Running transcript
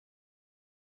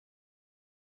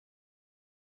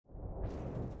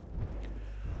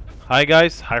Hi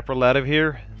guys, Hyperlative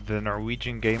here, the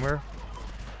Norwegian gamer,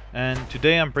 and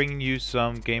today I'm bringing you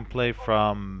some gameplay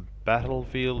from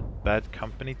Battlefield Bad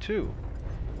Company 2.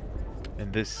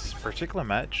 In this particular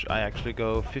match, I actually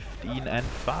go 15 and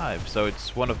 5, so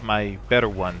it's one of my better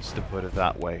ones, to put it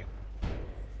that way.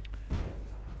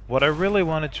 What I really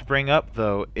wanted to bring up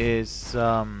though is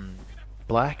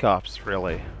Black Ops,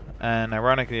 really, and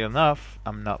ironically enough,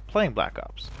 I'm not playing Black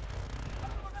Ops.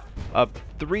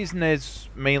 The reason is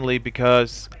mainly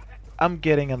because I'm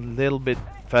getting a little bit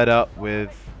fed up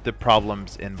with the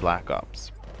problems in Black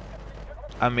Ops.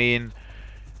 I mean,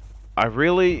 I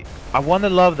want to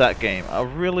love that game. I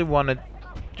really want to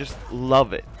just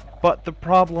love it. But the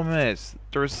problem is,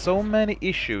 there's so many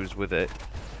issues with it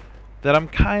that I'm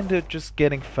kind of just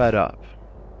getting fed up.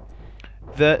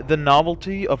 The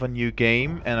novelty of a new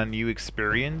game and a new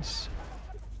experience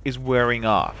is wearing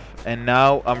off, and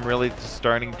now I'm really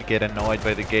starting to get annoyed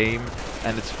by the game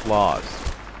and its flaws.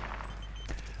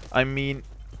 I mean,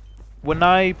 when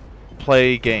I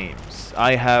play games,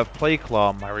 I have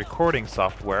PlayClaw, my recording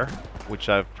software, which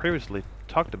I've previously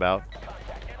talked about,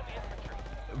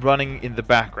 running in the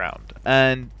background,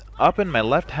 and up in my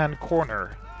left hand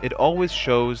corner it always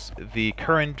shows the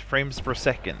current frames per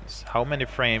second, how many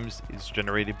frames is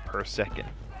generated per second.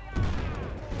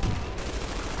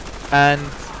 And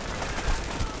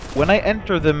when I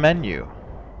enter the menu,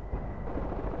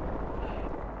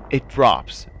 it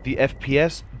drops. The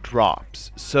FPS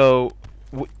drops. So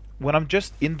when I'm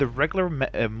just in the regular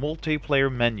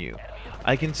multiplayer menu,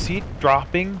 I can see it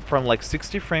dropping from like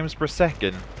 60 frames per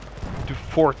second to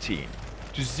 14,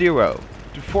 to 0,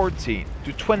 to 14,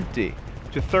 to 20,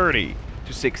 to 30,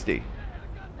 to 60.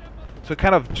 So it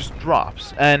kind of just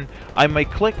drops, and I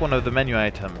might click one of the menu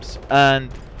items, and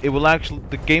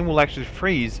the game will actually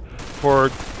freeze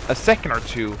for a second or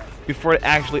two before it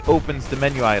actually opens the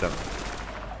menu item.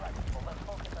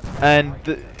 And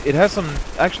it has some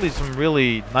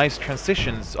really nice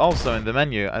transitions also in the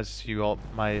menu, as you all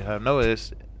might have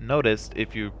noticed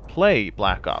if you play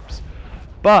Black Ops.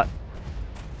 But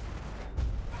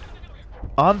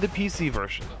on the PC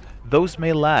version, those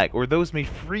may lag, or those may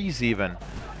freeze even.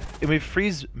 It may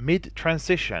freeze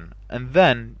mid-transition and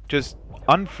then just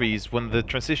unfreeze when the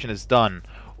transition is done,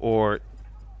 or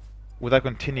without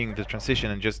continuing the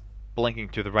transition and just blinking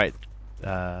to the right,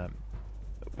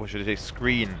 what should I say,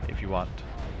 screen if you want.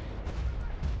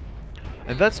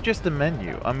 And that's just the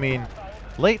menu. I mean,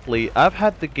 lately I've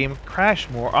had the game crash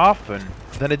more often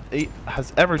than it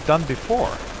has ever done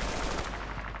before.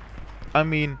 I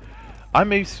mean, I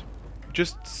may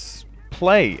just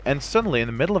play, and suddenly in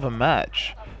the middle of a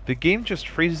match the game just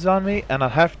freezes on me and I'll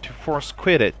have to force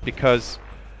quit it because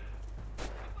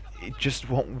it just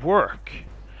won't work.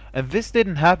 And this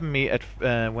didn't happen to me at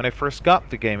when I first got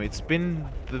the game. It's been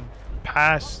the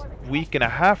past week and a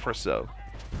half or so.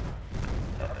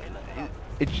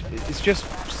 It's just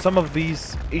some of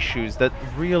these issues that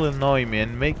really annoy me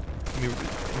and makes me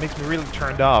really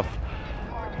turned off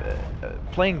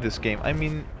playing this game. I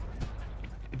mean,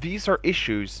 these are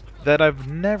issues that I've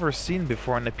never seen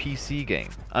before in a PC game.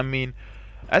 I mean,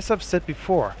 as I've said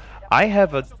before, I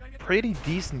have a pretty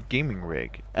decent gaming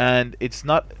rig, and it's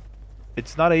not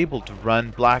able to run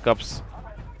Black Ops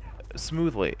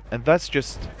smoothly, and that's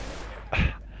just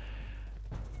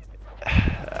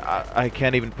I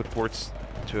can't even put words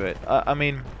to it. I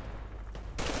mean,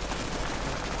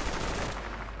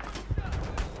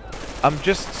 I'm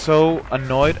just so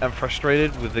annoyed and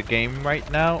frustrated with the game right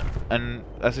now, and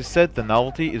as I said, the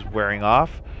novelty is wearing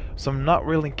off, so I'm not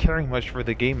really caring much for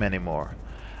the game anymore.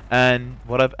 And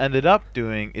what I've ended up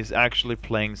doing is actually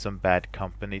playing some Bad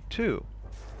Company 2.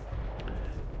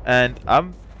 And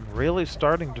I'm really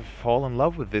starting to fall in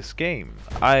love with this game.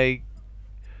 I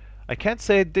can't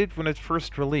say I did when it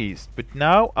first released, but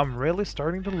now I'm really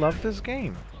starting to love this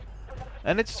game.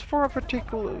 And it's for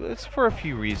a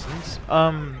few reasons.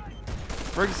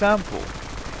 For example,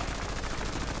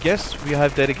 yes, we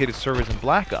have dedicated servers in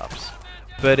Black Ops,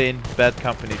 but in Bad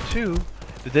Company 2,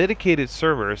 the dedicated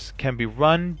servers can be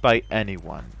run by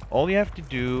anyone. All you have to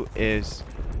do is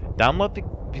download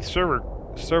the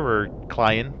server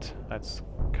client. That's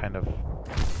kind of,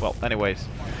 well, anyways,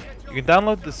 you can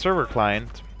download the server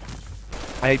client.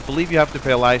 I believe you have to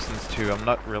pay a license too, I'm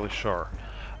not really sure.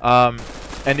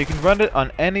 And you can run it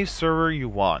on any server you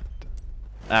want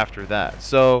after that.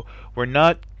 So we're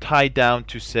not tied down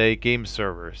to, say, game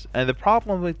servers. And the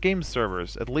problem with game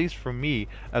servers, at least for me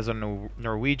as a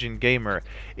Norwegian gamer,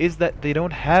 is that they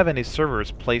don't have any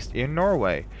servers placed in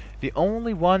Norway. The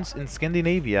only ones in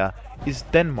Scandinavia is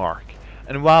Denmark.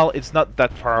 And while it's not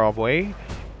that far away,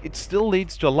 it still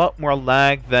leads to a lot more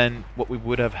lag than what we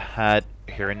would have had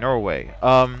here in Norway.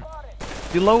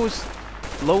 The lowest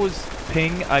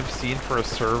ping I've seen for a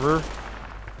server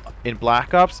in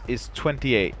Black Ops is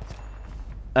 28.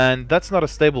 And that's not a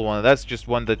stable one, that's just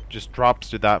one that just drops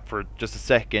to that for just a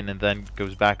second and then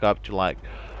goes back up to like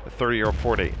 30 or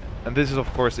 40. And this is of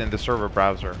course in the server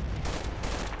browser.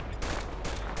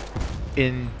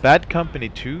 In Bad Company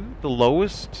 2, the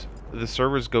lowest the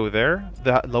servers go there,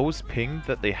 the lowest ping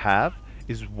that they have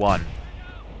is 1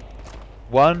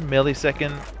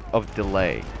 millisecond of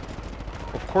delay.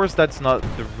 Of course that's not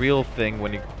the real thing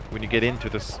when you get into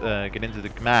this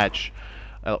the match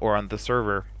or on the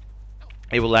server.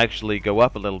 It will actually go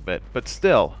up a little bit, but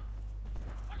still,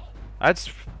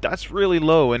 that's really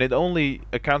low, and it only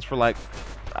accounts for like,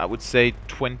 I would say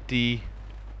 20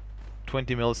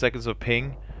 milliseconds of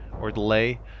ping or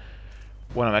delay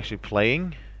when I'm actually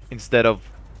playing, instead of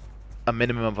a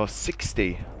minimum of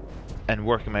 60 and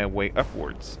working my way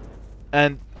upwards.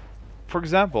 And for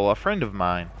example, a friend of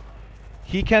mine,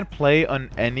 he can't play on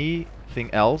anything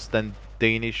else than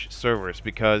Danish servers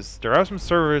because there are some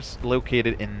servers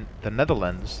located in the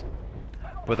Netherlands,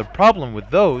 but the problem with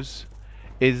those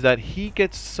is that he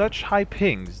gets such high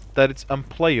pings that it's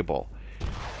unplayable.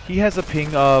 He has a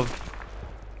ping of,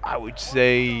 I would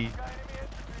say,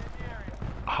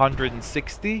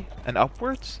 160 and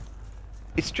upwards.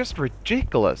 It's just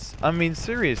ridiculous. I mean,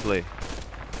 seriously.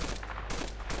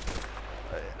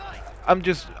 I'm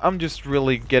just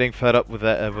really getting fed up with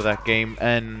that game,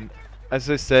 and as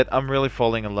I said, I'm really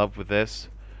falling in love with this.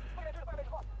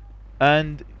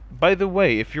 And by the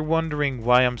way, if you're wondering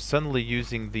why I'm suddenly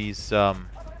using these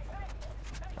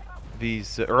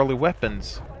early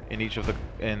weapons in each of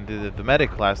the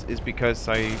medic class, is because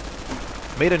I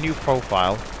made a new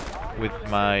profile with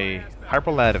my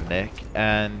hyperlative nick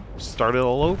and started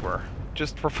all over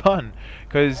just for fun.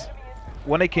 Because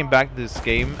when I came back to this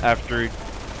game after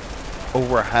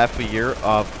over half a year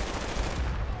of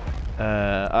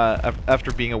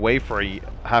after being away for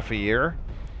half a year,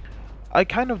 I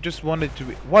kind of just wanted to.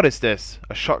 What is this?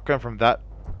 A shotgun from that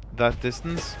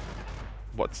distance?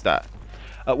 What's that?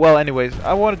 Well, anyways,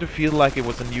 I wanted to feel like it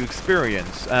was a new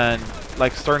experience and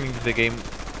like starting the game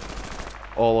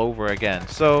all over again.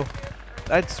 So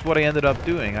that's what I ended up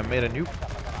doing. I made a new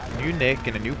nick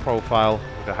and a new profile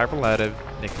with a hyperlative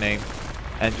nickname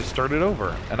and just started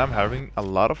over, and I'm having a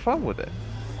lot of fun with it.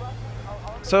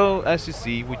 So as you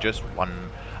see, we just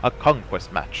won a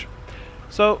conquest match.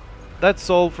 So that's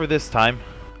all for this time.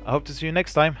 I hope to see you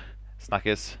next time.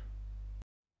 Snackis.